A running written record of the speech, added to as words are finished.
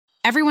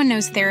Everyone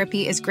knows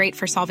therapy is great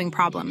for solving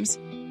problems,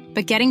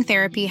 but getting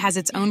therapy has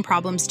its own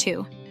problems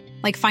too,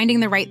 like finding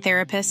the right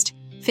therapist,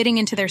 fitting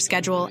into their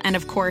schedule, and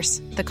of course,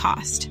 the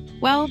cost.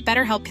 Well,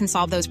 BetterHelp can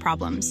solve those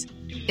problems.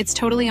 It's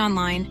totally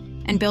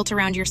online and built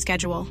around your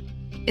schedule.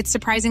 It's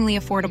surprisingly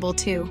affordable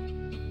too.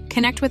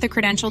 Connect with a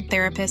credentialed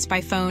therapist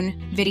by phone,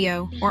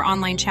 video, or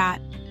online chat,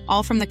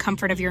 all from the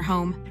comfort of your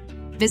home.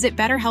 Visit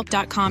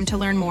BetterHelp.com to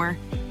learn more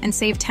and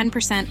save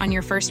 10% on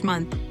your first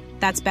month.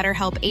 That's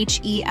BetterHelp,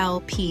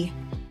 H-E-L-P.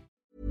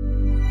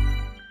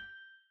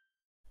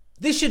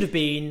 This should have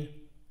been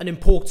an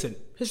important,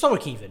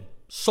 historic even,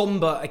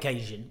 sombre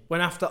occasion when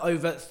after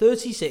over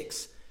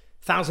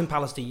 36,000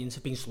 Palestinians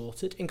have been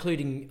slaughtered,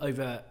 including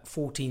over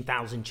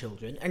 14,000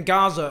 children, and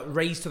Gaza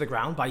razed to the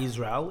ground by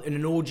Israel in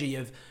an orgy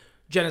of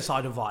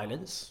genocidal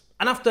violence,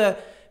 and after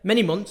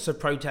many months of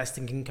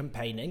protesting and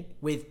campaigning,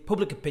 with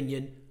public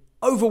opinion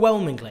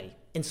overwhelmingly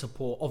in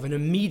support of an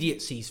immediate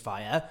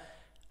ceasefire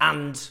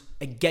and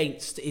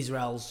against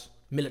Israel's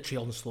military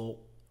onslaught,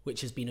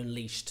 which has been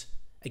unleashed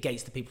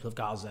against the people of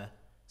Gaza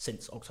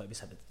since October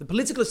 7th. The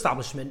political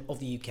establishment of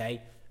the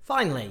UK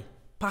finally,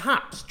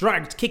 perhaps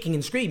dragged kicking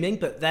and screaming,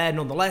 but there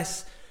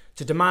nonetheless,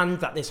 to demand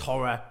that this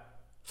horror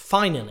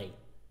finally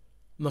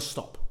must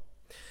stop.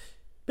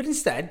 But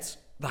instead,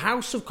 the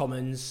House of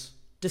Commons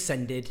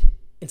descended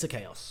into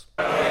chaos.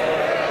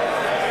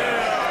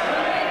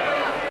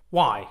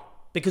 Why?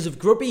 Because of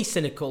grubby,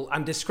 cynical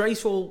and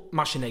disgraceful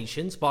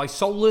machinations by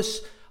soulless,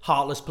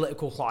 heartless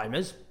political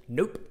climbers.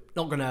 Nope,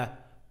 not gonna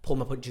pull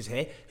my punches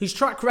here, whose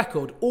track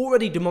record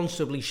already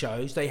demonstrably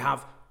shows they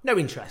have no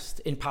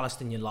interest in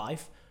Palestinian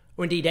life,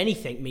 or indeed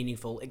anything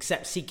meaningful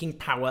except seeking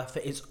power for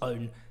its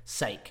own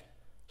sake.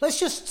 Let's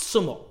just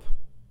sum up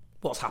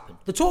what's happened.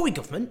 The Tory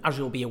government, as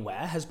you'll be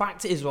aware, has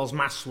backed Israel's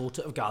mass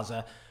slaughter of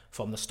Gaza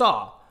from the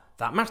start.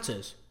 That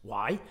matters.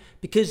 Why?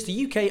 Because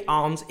the UK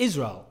arms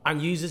Israel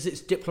and uses its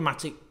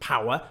diplomatic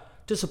power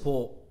to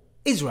support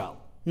Israel,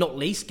 not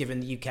least given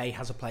the UK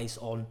has a place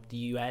on the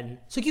UN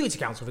Security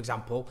Council, for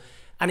example,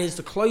 and is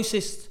the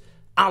closest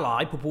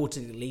ally,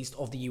 purportedly at least,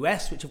 of the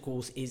US, which of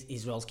course is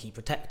Israel's key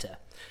protector.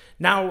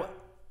 Now,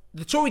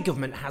 the Tory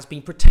government has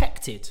been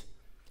protected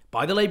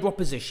by the Labour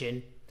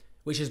opposition,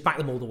 which has backed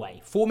them all the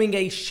way, forming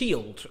a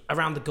shield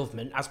around the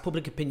government as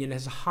public opinion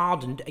has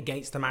hardened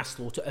against the mass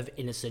slaughter of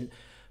innocent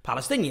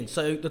Palestinians.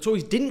 So the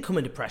Tories didn't come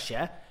under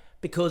pressure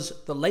because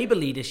the Labour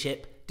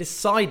leadership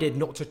decided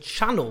not to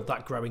channel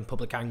that growing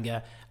public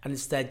anger and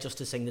instead just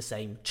to sing the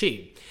same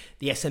tune.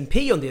 The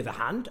SNP, on the other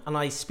hand, and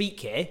I speak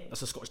here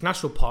as a Scottish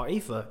National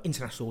Party for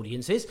international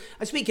audiences,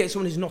 I speak here as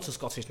someone who's not a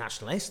Scottish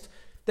nationalist,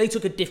 they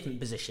took a different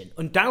position,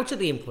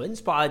 undoubtedly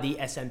influenced by the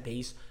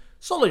SNP's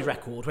solid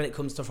record when it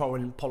comes to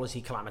foreign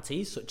policy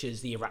calamities such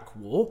as the Iraq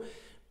War.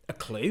 A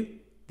clue,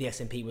 the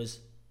SNP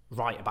was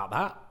right about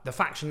that. The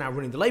faction now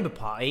running the Labour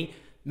Party,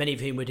 many of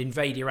whom would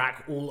invade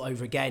Iraq all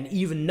over again,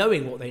 even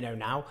knowing what they know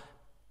now,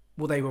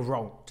 well, they were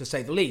wrong, to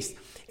say the least.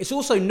 It's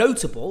also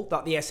notable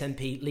that the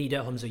SNP leader,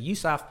 Humza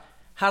Yousaf,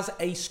 has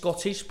a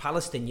Scottish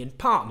Palestinian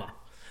partner,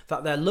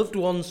 that their loved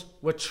ones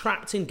were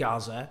trapped in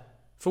Gaza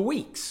for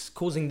weeks,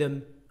 causing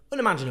them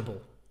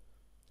unimaginable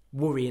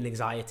worry and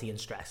anxiety and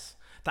stress,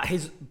 that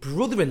his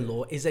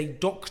brother-in-law is a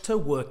doctor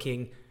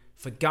working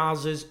for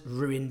Gaza's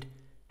ruined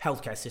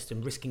healthcare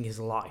system, risking his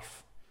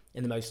life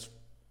in the most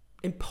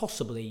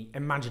impossibly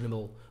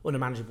unimaginable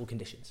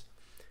conditions.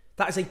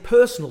 That is a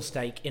personal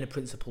stake in a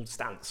principled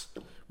stance.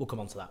 We'll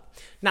come on to that.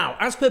 Now,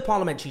 as per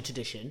parliamentary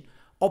tradition,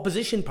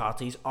 opposition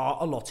parties are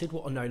allotted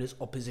what are known as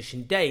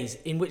opposition days,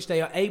 in which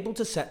they are able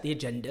to set the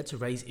agenda to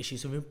raise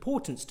issues of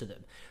importance to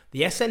them.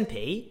 The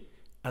SNP,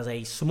 as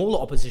a smaller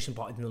opposition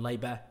party than the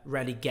Labour,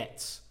 rarely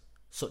gets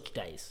such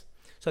days.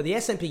 So the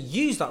SNP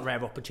used that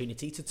rare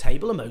opportunity to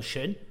table a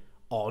motion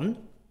on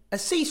a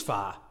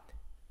ceasefire.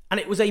 And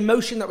it was a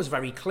motion that was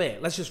very clear.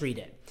 Let's just read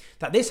it.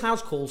 That this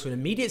House calls for an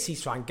immediate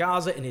ceasefire in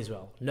Gaza and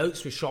Israel.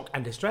 Notes with shock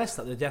and distress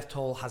that the death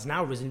toll has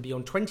now risen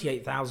beyond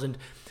 28,000,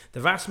 the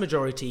vast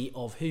majority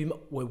of whom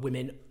were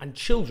women and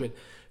children.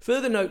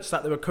 Further notes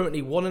that there are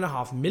currently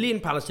 1.5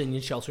 million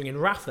Palestinians sheltering in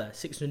Rafah,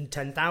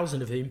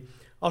 610,000 of whom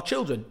are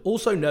children.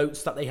 Also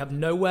notes that they have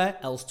nowhere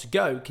else to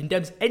go.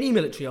 Condemns any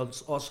military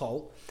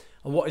assault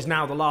on what is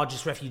now the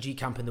largest refugee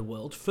camp in the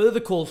world. Further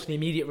calls for the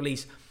immediate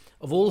release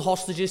of all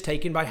hostages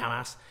taken by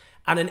Hamas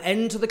and an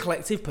end to the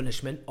collective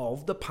punishment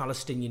of the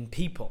Palestinian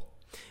people,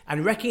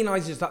 and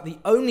recognises that the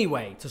only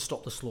way to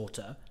stop the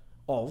slaughter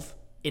of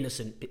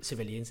innocent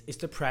civilians is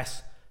to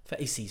press for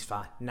a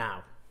ceasefire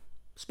now.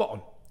 Spot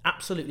on.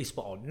 Absolutely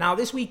spot on. Now,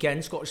 this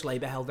weekend, Scottish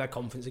Labour held their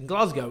conference in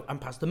Glasgow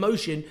and passed a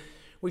motion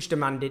which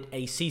demanded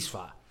a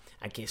ceasefire.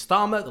 And Keir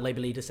Starmer, the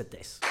Labour leader, said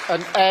this: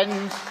 an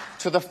end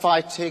to the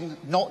fighting,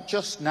 not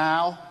just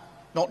now,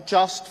 not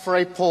just for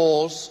a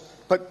pause,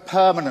 but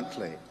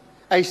permanently.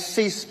 A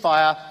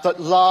ceasefire that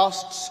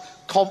lasts,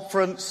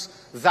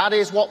 conference, that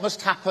is what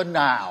must happen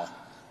now.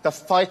 The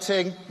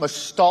fighting must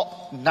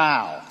stop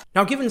now.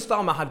 Now, given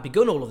Starmer had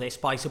begun all of this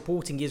by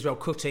supporting Israel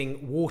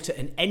cutting water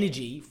and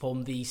energy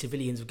from the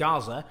civilians of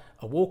Gaza,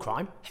 a war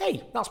crime,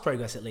 hey, that's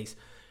progress at least.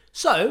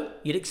 So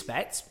you'd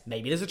expect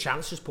maybe there's a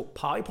chance to just put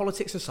party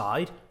politics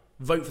aside,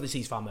 vote for the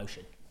ceasefire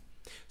motion.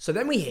 So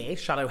then we hear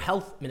Shadow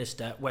Health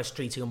Minister Wes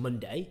Streeting on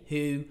Monday,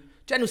 who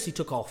generously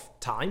took off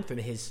time from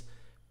his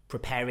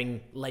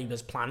preparing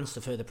Labour's plans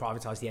to further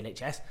privatise the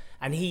NHS,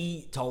 and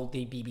he told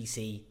the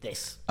BBC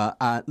this.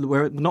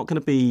 We're not going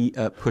to be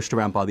pushed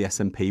around by the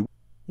SNP.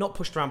 Not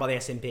pushed around by the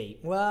SNP.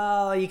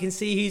 Well, you can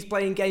see who's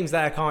playing games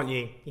there, can't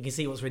you? You can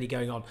see what's really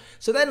going on.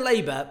 So then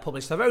Labour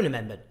published their own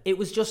amendment. It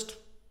was just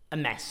a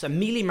mess, a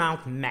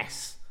mealy-mouthed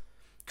mess.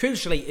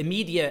 Crucially,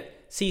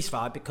 immediate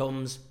ceasefire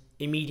becomes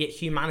immediate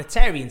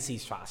humanitarian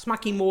ceasefire,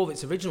 smacking more of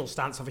its original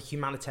stance of a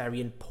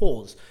humanitarian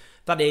pause.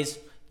 That is,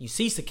 you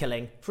cease the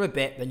killing for a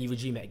bit, then you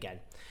resume it again.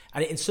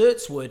 And it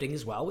inserts wording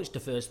as well, which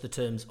defers to the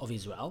terms of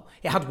Israel.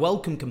 It had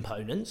welcome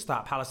components,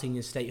 that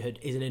Palestinian statehood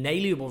is an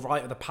inalienable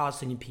right of the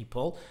Palestinian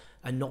people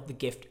and not the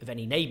gift of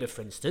any neighbour,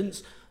 for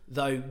instance,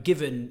 though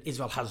given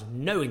Israel has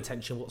no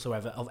intention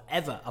whatsoever of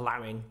ever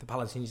allowing the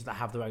Palestinians to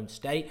have their own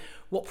state,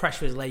 what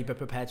pressure is Labour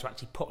prepared to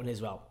actually put on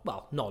Israel?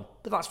 Well, none,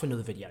 but that's for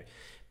another video.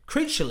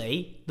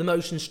 Crucially, the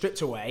motion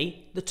stripped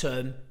away the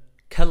term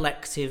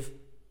collective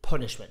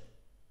punishment.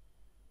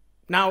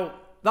 Now,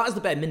 that is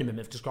the bare minimum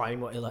of describing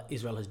what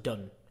Israel has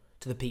done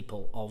to the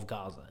people of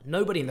Gaza.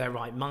 Nobody in their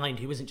right mind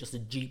who isn't just a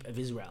dupe of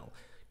Israel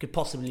could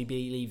possibly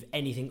believe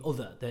anything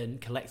other than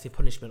collective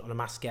punishment on a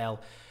mass scale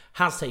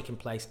has taken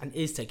place and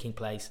is taking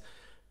place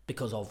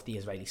because of the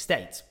Israeli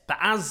state. But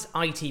as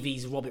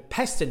ITV's Robert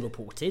Peston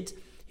reported,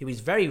 who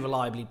is very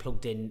reliably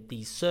plugged in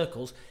these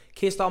circles,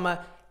 Keir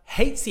Starmer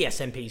hates the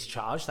SNP's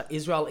charge that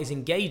Israel is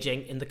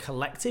engaging in the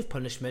collective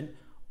punishment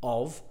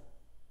of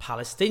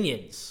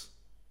Palestinians.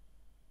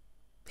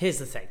 Here's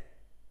the thing.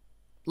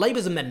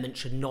 Labour's amendment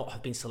should not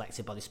have been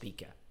selected by the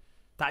Speaker.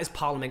 That is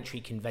parliamentary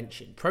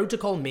convention.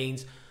 Protocol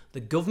means the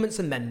government's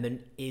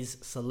amendment is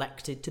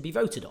selected to be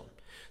voted on.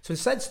 So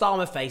instead,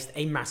 Starmer faced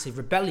a massive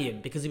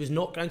rebellion because he was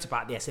not going to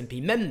back the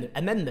SNP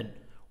amendment.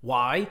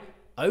 Why?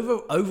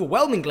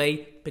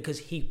 Overwhelmingly, because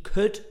he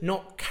could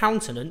not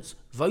countenance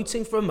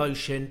voting for a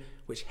motion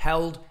which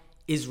held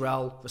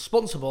Israel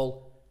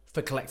responsible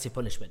for collective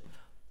punishment.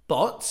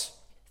 But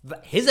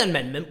his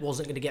amendment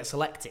wasn't going to get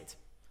selected.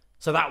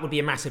 So that would be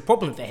a massive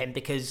problem for him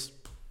because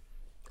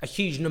a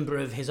huge number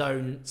of his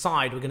own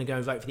side were going to go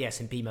and vote for the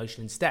SNP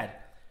motion instead.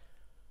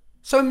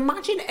 So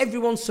imagine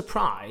everyone's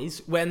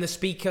surprise when the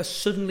Speaker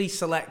suddenly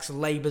selects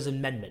Labour's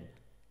amendment.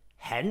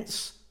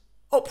 Hence,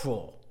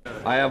 uproar.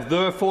 I have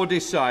therefore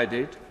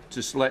decided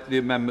to select the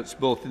amendments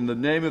both in the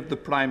name of the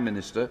Prime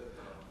Minister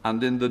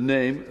and in the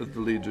name of the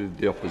Leader of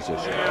the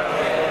Opposition.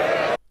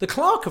 The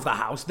Clerk of the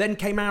House then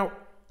came out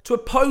to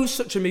oppose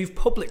such a move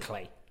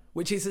publicly,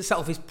 which is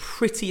itself is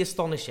pretty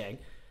astonishing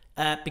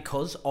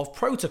because of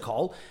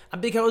protocol and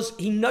because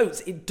he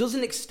notes it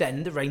doesn't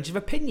extend the range of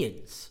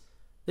opinions.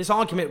 This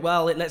argument,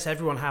 well, it lets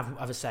everyone have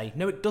a say.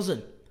 No, it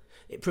doesn't.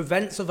 It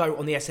prevents a vote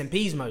on the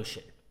SNP's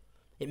motion.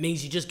 It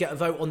means you just get a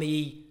vote on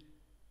the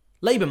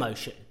Labour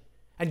motion.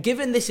 And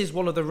given this is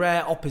one of the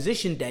rare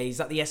opposition days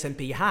that the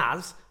SNP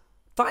has,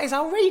 that is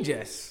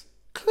outrageous.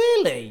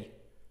 Clearly.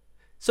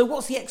 So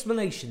what's the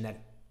explanation then?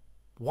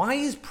 Why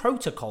is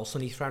protocol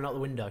suddenly thrown out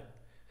the window?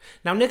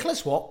 Now,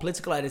 Nicholas Watt,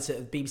 political editor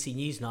of BBC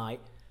Newsnight,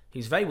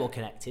 who's very well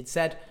connected,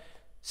 said,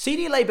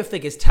 senior Labour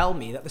figures tell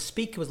me that the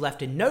Speaker was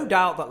left in no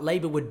doubt that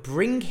Labour would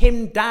bring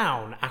him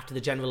down after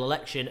the general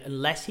election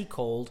unless he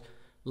called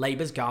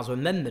Labour's Gaza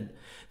amendment.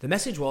 The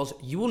message was,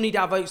 you will need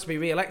our votes to be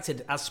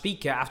re-elected as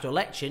Speaker after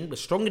election, with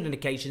strong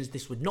indications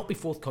this would not be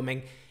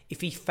forthcoming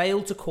if he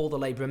failed to call the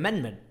Labour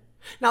amendment.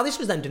 Now, this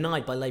was then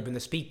denied by Labour and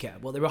the Speaker.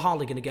 Well, they were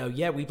hardly going to go,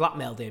 yeah, we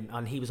blackmailed him,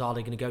 and he was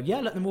hardly going to go, yeah,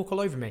 let them walk all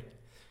over me.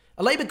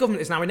 A Labour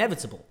government is now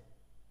inevitable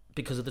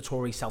because of the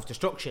Tory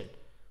self-destruction.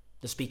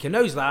 The Speaker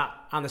knows that,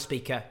 and the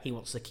Speaker, he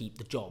wants to keep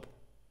the job.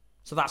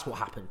 So that's what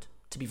happened,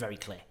 to be very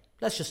clear.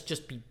 Let's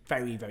just be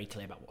very, very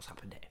clear about what's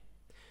happened here.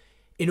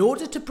 In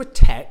order to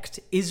protect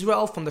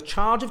Israel from the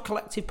charge of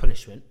collective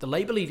punishment, the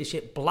Labour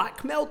leadership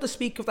blackmailed the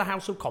Speaker of the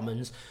House of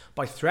Commons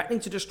by threatening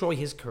to destroy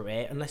his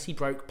career unless he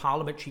broke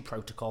parliamentary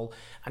protocol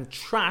and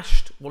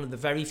trashed one of the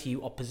very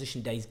few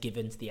opposition days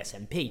given to the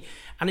SNP.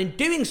 And in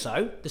doing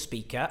so, the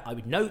Speaker, I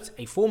would note,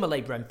 a former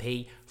Labour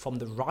MP from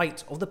the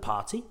right of the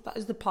party, that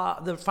is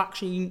the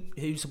faction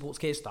who supports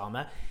Keir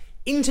Starmer,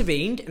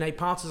 intervened in a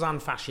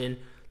partisan fashion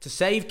to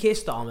save Keir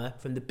Starmer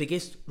from the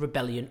biggest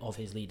rebellion of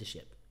his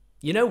leadership.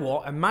 You know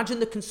what? Imagine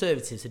the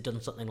Conservatives had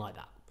done something like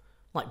that,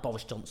 like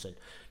Boris Johnson.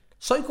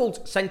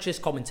 So-called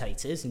centrist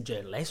commentators and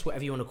journalists,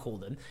 whatever you want to call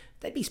them,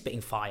 they'd be spitting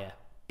fire,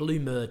 blue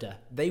murder.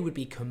 They would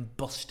be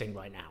combusting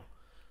right now.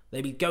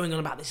 They'd be going on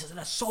about this as an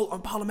assault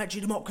on parliamentary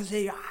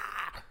democracy.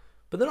 Ah!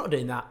 But they're not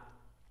doing that.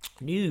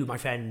 No, my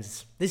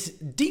friends. This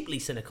deeply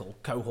cynical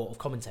cohort of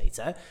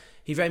commentator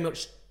who very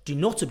much do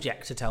not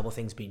object to terrible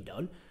things being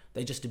done.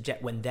 They just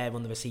object when they're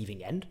on the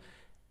receiving end.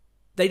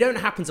 They don't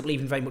happen to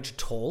believe in very much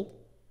at all.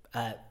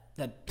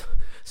 They're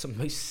some of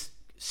the most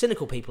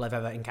cynical people I've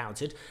ever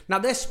encountered. Now,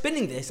 they're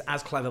spinning this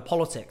as clever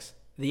politics.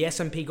 The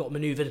SNP got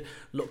manoeuvred.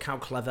 Look how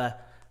clever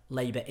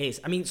Labour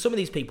is. I mean, some of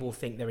these people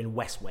think they're in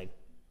West Wing.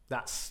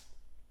 That's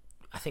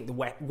I think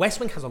the West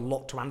Wing has a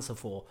lot to answer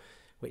for,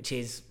 which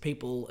is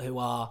people who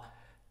are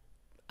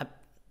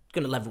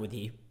going to level with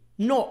you,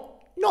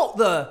 not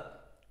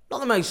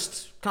the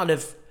most kind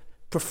of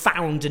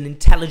profound and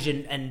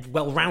intelligent and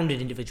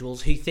well-rounded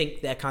individuals who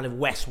think they're kind of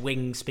West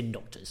Wing spin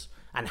doctors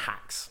and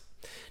hacks.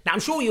 Now, I'm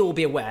sure you'll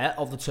be aware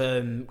of the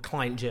term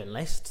client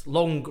journalist,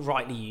 long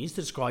rightly used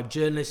to describe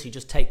journalists who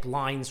just take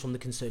lines from the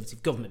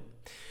Conservative government.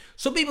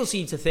 Some people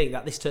seem to think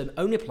that this term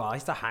only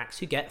applies to hacks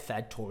who get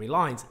fed Tory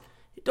lines.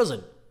 It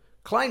doesn't.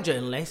 Client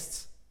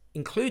journalists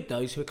include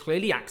those who are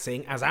clearly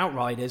acting as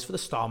outriders for the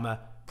Starmer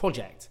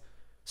project.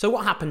 So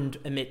what happened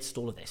amidst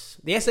all of this?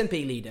 The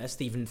SNP leader,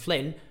 Stephen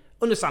Flynn,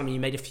 understandably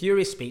made a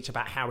furious speech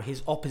about how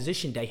his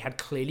opposition day had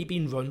clearly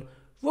been run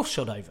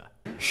roughshod over.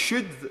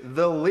 Should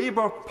the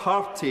Labour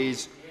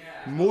Party's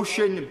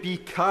motion be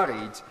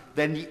carried,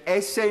 then the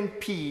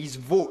SNP's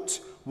vote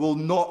will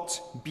not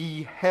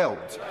be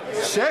held.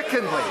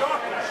 Secondly,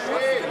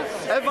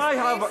 if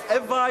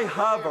I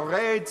have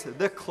read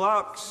the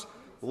clerk's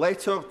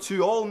letter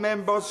to all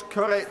members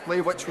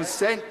correctly, which was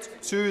sent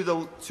to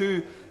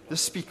the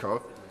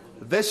Speaker,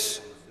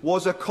 this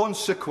was a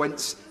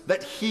consequence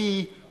that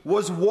he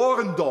was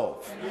warned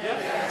of.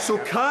 So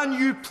can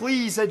you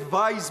please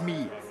advise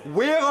me,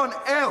 where on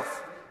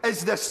earth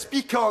is the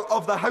Speaker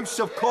of the House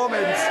of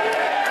Commons? And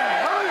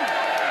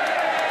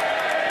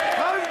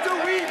how do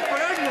we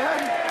bring him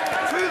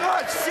to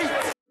that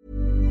seat?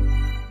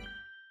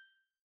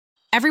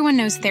 Everyone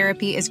knows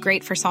therapy is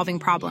great for solving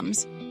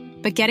problems,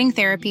 but getting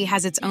therapy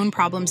has its own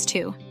problems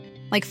too,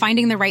 like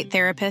finding the right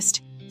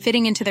therapist,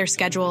 fitting into their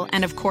schedule,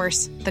 and of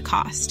course, the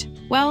cost.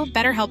 Well,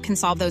 BetterHelp can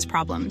solve those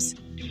problems.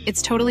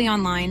 It's totally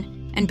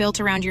online and built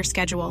around your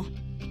schedule.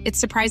 It's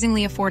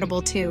surprisingly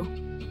affordable too.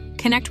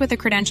 Connect with a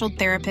credentialed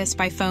therapist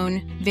by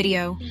phone,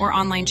 video, or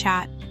online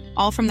chat,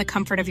 all from the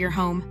comfort of your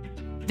home.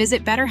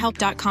 Visit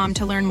BetterHelp.com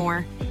to learn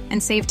more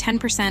and save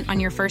 10% on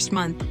your first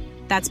month.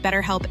 That's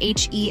BetterHelp,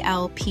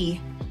 H-E-L-P.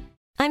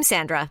 I'm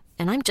Sandra,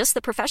 and I'm just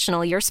the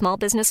professional your small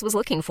business was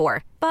looking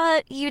for.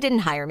 But you didn't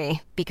hire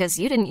me because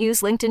you didn't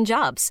use LinkedIn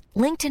Jobs.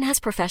 LinkedIn has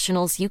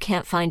professionals you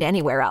can't find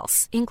anywhere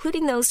else,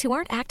 including those who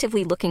aren't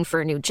actively looking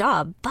for a new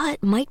job,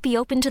 but might be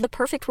open to the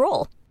perfect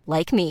role,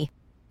 like me.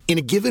 In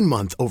a given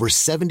month, over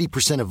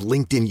 70% of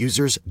LinkedIn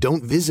users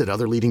don't visit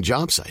other leading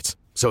job sites.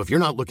 So if you're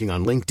not looking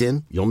on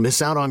LinkedIn, you'll miss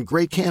out on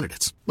great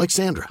candidates like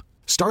Sandra.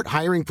 Start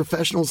hiring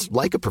professionals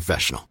like a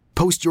professional.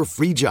 Post your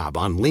free job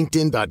on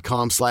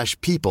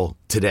linkedin.com/people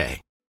today.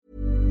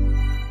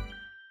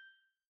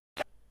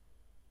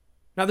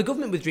 Now, the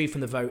government withdrew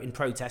from the vote in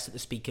protest at the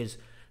Speaker's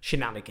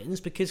shenanigans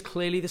because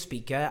clearly the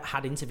Speaker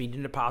had intervened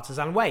in a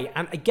partisan way.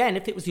 And again,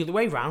 if it was the other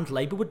way around,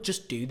 Labour would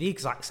just do the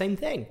exact same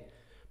thing.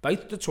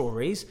 Both the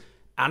Tories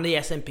and the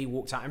SNP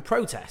walked out in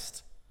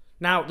protest.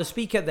 Now, the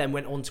Speaker then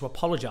went on to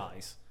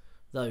apologise,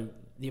 though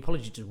the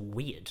apology is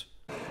weird.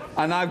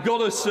 And I've got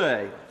to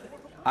say,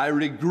 I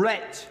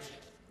regret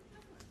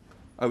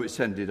how it's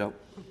ended up.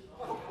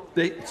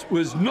 It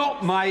was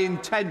not my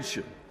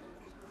intention.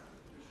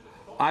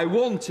 I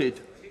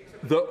wanted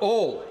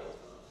all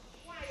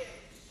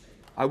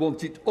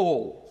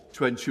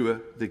to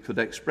ensure they could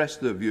express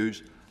their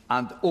views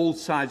and all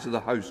sides of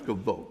the House could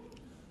vote.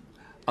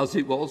 As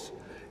it was,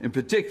 in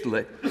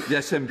particular, the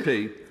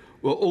SNP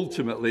were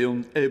ultimately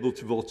unable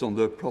to vote on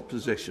their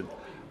proposition.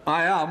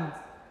 I am,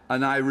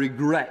 and I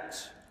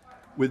regret,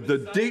 with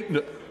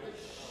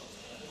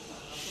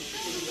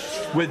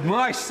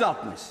my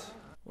sadness.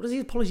 What does the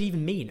apology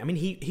even mean? I mean,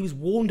 he was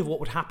warned of what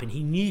would happen.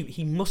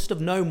 He must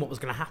have known what was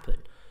going to happen.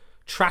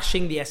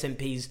 Trashing the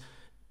SNP's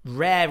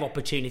rare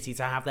opportunity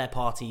to have their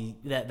party,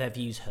 their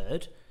views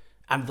heard,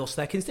 and thus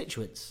their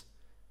constituents.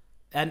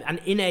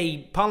 And in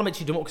a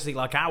parliamentary democracy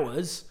like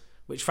ours,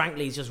 which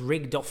frankly is just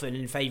rigged often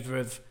in favour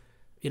of,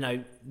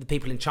 the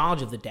people in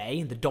charge of the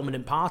day, the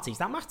dominant parties,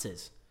 that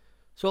matters.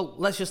 So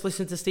let's just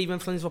listen to Stephen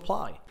Flynn's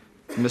reply.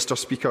 Mr.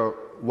 Speaker,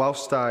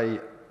 whilst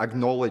I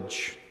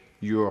acknowledge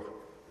your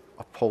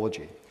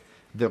apology,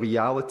 the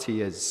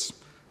reality is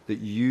that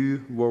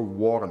you were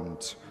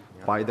warned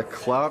by the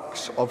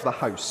clerks of the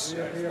House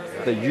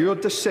that your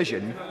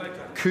decision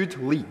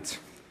could lead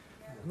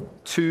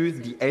to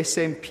the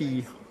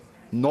SNP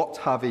not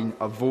having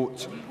a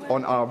vote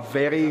on our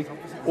very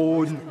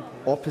own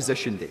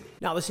opposition day.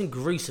 Now, there's some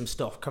gruesome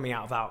stuff coming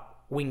out of that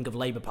wing of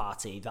Labour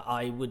Party that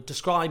I would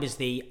describe as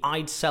the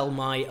I'd sell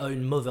my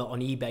own mother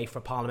on eBay for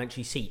a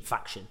parliamentary seat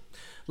faction.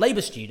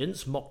 Labour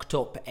students mocked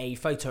up a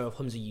photo of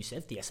Humza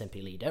Yousaf, the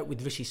SNP leader,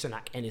 with Rishi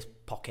Sunak in his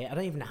pocket. I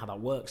don't even know how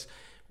that works.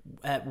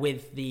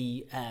 With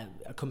the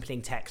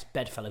accompanying text,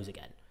 bedfellows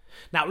again.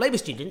 Now, Labour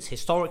students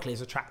historically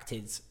has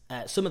attracted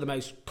some of the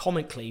most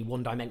comically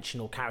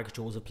one-dimensional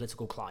caricatures of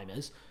political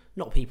climbers,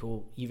 not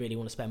people you really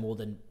want to spend more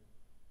than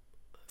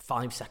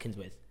 5 seconds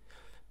with.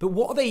 But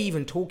what are they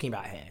even talking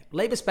about here?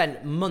 Labour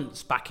spent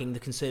months backing the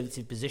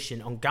Conservative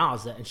position on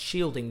Gaza and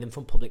shielding them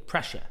from public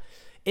pressure.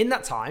 In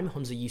that time,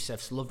 Humza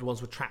Yousaf's loved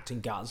ones were trapped in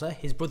Gaza,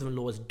 his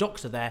brother-in-law is a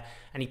doctor there,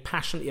 and he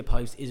passionately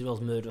opposed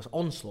Israel's murderous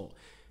onslaught.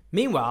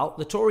 Meanwhile,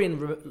 the Tory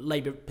and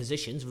Labour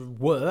positions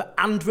were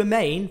and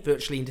remain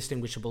virtually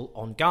indistinguishable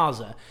on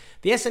Gaza.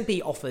 The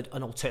SNP offered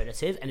an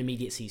alternative, an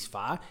immediate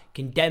ceasefire,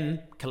 condemn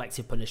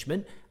collective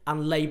punishment,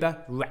 and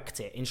Labour wrecked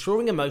it,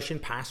 ensuring a motion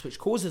passed which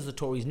causes the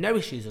Tories no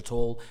issues at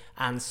all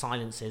and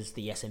silences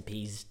the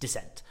SNP's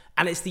dissent.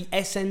 And it's the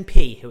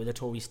SNP who are the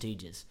Tory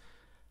stooges.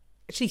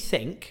 I actually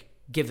think,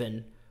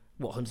 given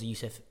what Hamza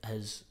Youssef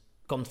has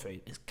gone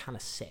through, it's kind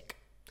of sick.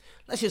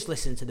 Let's just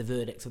listen to the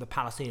verdict of the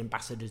Palestinian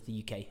ambassador to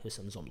the UK,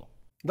 Hassan Zomlo.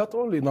 Not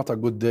only not a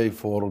good day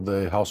for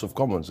the House of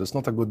Commons, it's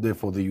not a good day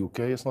for the UK,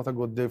 it's not a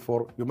good day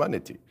for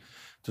humanity.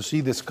 To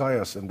see this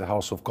chaos in the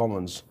House of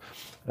Commons,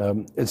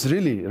 it's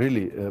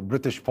really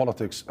British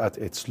politics at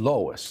its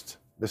lowest.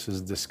 This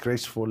is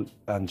disgraceful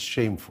and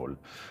shameful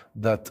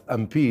that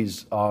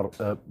MPs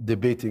are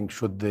debating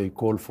should they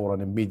call for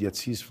an immediate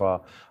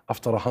ceasefire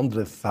after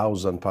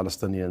 100,000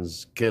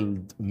 Palestinians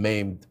killed,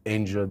 maimed,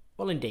 injured.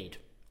 Well, indeed.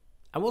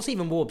 And what's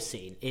even more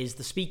obscene is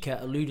the Speaker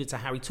alluded to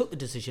how he took the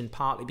decision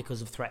partly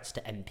because of threats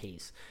to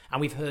MPs. And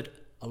we've heard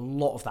a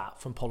lot of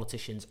that from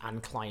politicians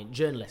and client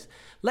journalists.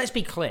 Let's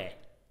be clear.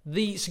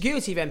 The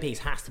security of MPs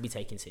has to be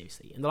taken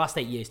seriously. In the last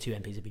 8 years, 2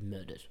 MPs have been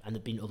murdered and there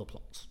have been other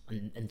plots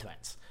and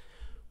threats.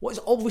 What is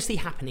obviously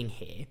happening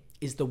here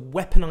is the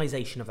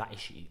weaponisation of that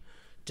issue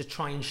to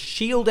try and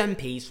shield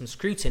MPs from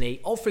scrutiny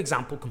of, for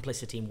example,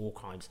 complicity in war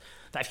crimes.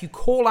 That if you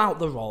call out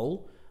the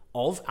role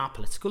of our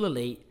political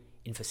elite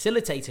in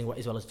facilitating what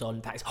Israel has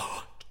done, that is,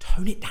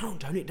 tone it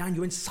down,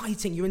 you're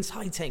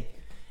inciting.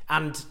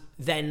 And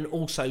then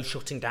also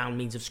shutting down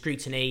means of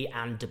scrutiny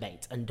and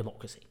debate and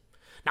democracy.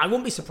 Now, I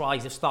wouldn't be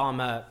surprised if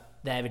Starmer,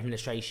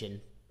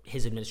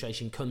 his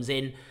administration, comes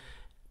in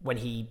when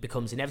he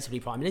becomes inevitably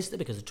Prime Minister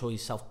because of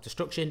Tory's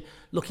self-destruction,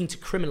 looking to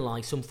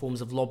criminalise some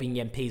forms of lobbying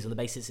MPs on the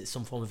basis it's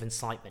some form of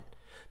incitement.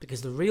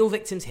 Because the real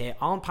victims here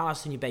aren't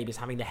Palestinian babies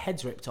having their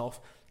heads ripped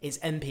off, it's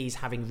MPs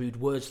having rude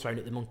words thrown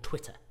at them on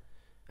Twitter.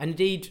 And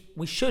indeed,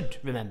 we should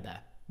remember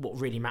what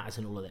really matters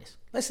in all of this.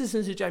 Let's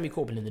listen to Jeremy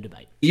Corbyn in the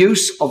debate.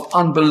 Use of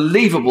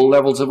unbelievable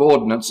levels of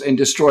ordnance in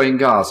destroying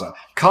Gaza.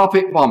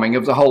 Carpet bombing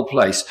of the whole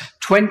place.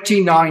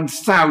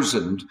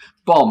 29,000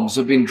 bombs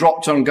have been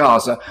dropped on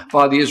Gaza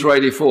by the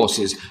Israeli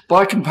forces.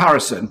 By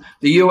comparison,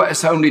 the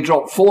US only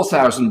dropped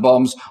 4,000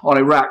 bombs on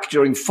Iraq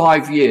during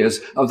 5 years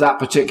of that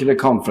particular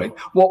conflict.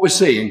 What we're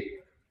seeing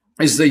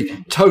is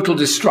the total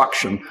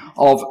destruction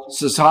of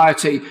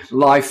society,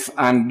 life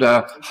and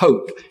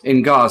hope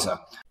in Gaza.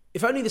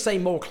 If only the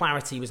same moral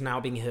clarity was now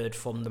being heard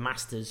from the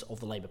masters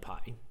of the Labour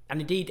Party. And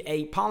indeed,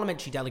 a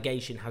parliamentary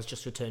delegation has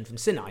just returned from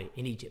Sinai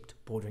in Egypt,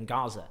 bordering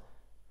Gaza.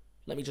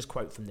 Let me just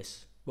quote from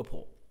this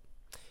report.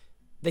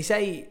 They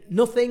say,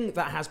 nothing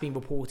that has been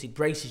reported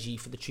braces you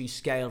for the true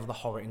scale of the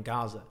horror in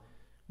Gaza.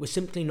 We're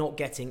simply not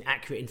getting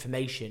accurate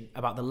information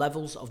about the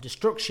levels of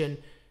destruction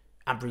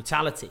and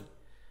brutality.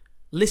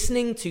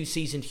 Listening to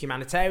seasoned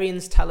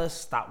humanitarians tell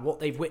us that what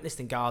they've witnessed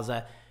in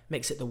Gaza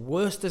makes it the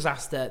worst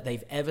disaster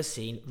they've ever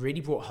seen, really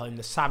brought home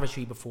the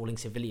savagery befalling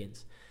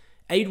civilians.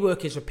 Aid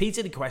workers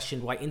repeatedly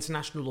questioned why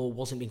international law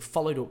wasn't being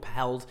followed or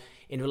upheld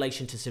in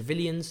relation to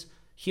civilians,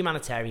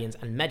 humanitarians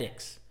and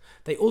medics.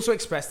 They also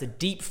expressed a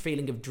deep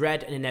feeling of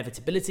dread and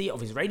inevitability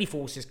of Israeli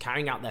forces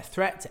carrying out their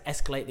threat to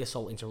escalate the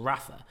assault into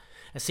Rafah.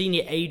 A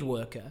senior aid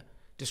worker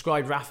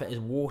described Rafah as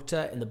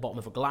water in the bottom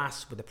of a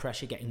glass, with the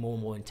pressure getting more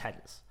and more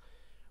intense.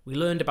 We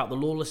learned about the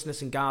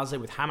lawlessness in Gaza,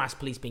 with Hamas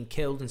police being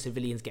killed and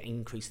civilians getting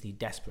increasingly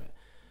desperate.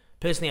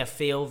 Personally, I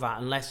feel that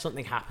unless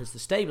something happens to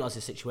stabilise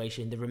the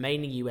situation, the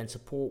remaining UN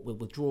support will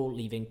withdraw,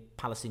 leaving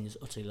Palestinians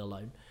utterly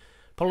alone.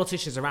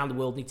 Politicians around the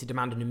world need to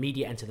demand an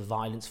immediate end to the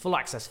violence, full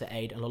access for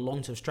aid, and a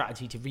long-term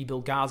strategy to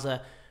rebuild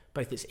Gaza,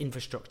 both its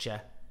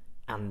infrastructure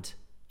and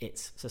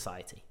its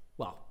society.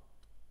 Well,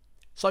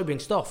 sobering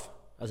stuff,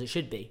 as it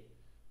should be.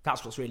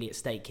 That's what's really at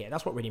stake here.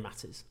 That's what really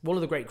matters. One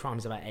of the great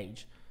crimes of our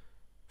age,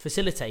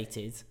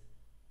 facilitated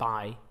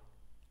by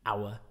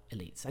our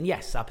elites. And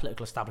yes, our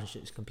political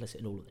establishment is complicit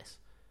in all of this.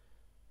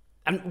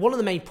 And one of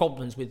the main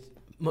problems with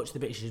much of the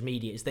British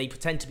media is they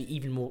pretend to be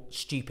even more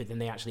stupid than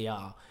they actually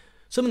are.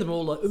 Some of them are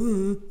all like,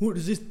 what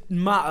does this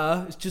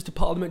matter? It's just a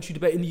parliamentary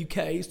debate in the UK.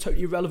 It's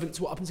totally irrelevant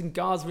to what happens in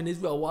Gaza and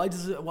Israel. Why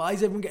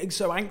is everyone getting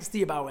so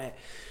angsty about it?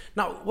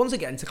 Now, once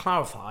again, to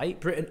clarify,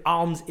 Britain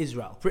arms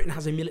Israel. Britain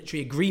has a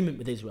military agreement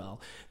with Israel.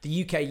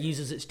 The UK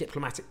uses its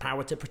diplomatic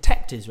power to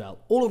protect Israel.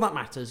 All of that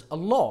matters a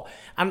lot.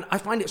 And I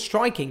find it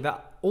striking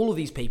that all of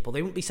these people,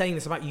 they wouldn't be saying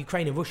this about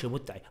Ukraine and Russia,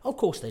 would they? Of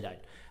course they don't.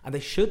 And they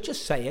should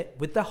just say it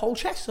with their whole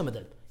chest, some of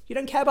them. You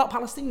don't care about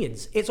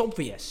Palestinians. It's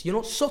obvious. You're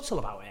not subtle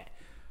about it.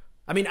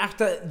 I mean,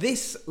 after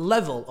this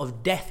level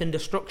of death and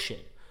destruction,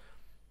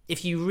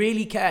 if you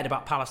really cared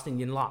about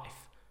Palestinian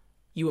life,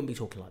 you wouldn't be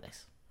talking like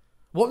this.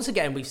 Once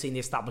again, we've seen the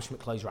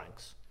establishment close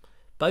ranks.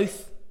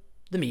 Both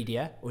the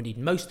media, or indeed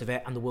most of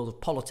it, and the world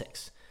of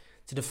politics,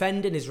 to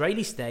defend an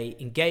Israeli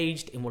state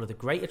engaged in one of the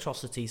great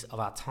atrocities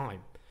of our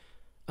time.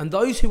 And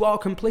those who are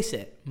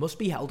complicit must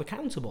be held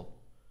accountable,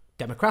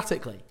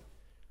 democratically.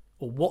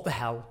 Or what the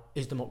hell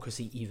is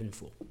democracy even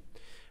for?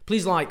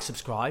 Please like,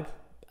 subscribe,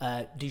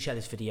 do share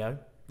this video,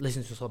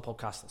 listen to this other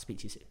podcast. I'll speak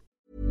to you soon.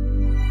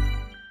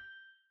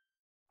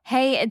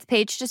 Hey, it's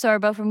Paige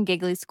DeSorbo from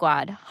Giggly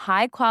Squad.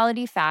 High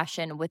quality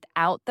fashion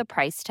without the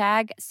price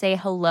tag. Say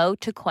hello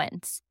to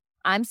Quince.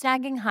 I'm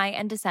snagging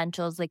high-end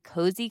essentials like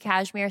cozy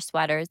cashmere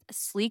sweaters,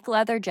 sleek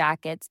leather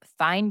jackets,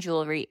 fine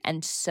jewelry,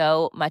 and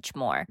so much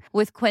more.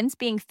 With Quince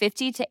being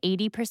 50 to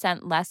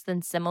 80% less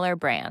than similar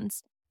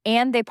brands.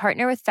 And they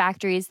partner with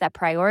factories that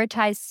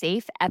prioritize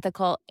safe,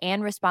 ethical,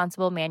 and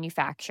responsible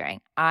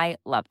manufacturing. I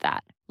love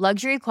that.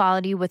 Luxury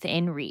quality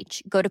within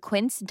reach. Go to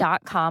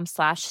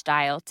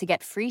quince.com/style to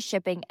get free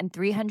shipping and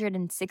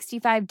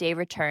 365-day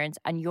returns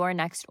on your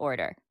next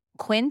order.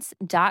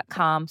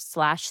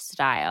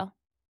 Quince.com/style.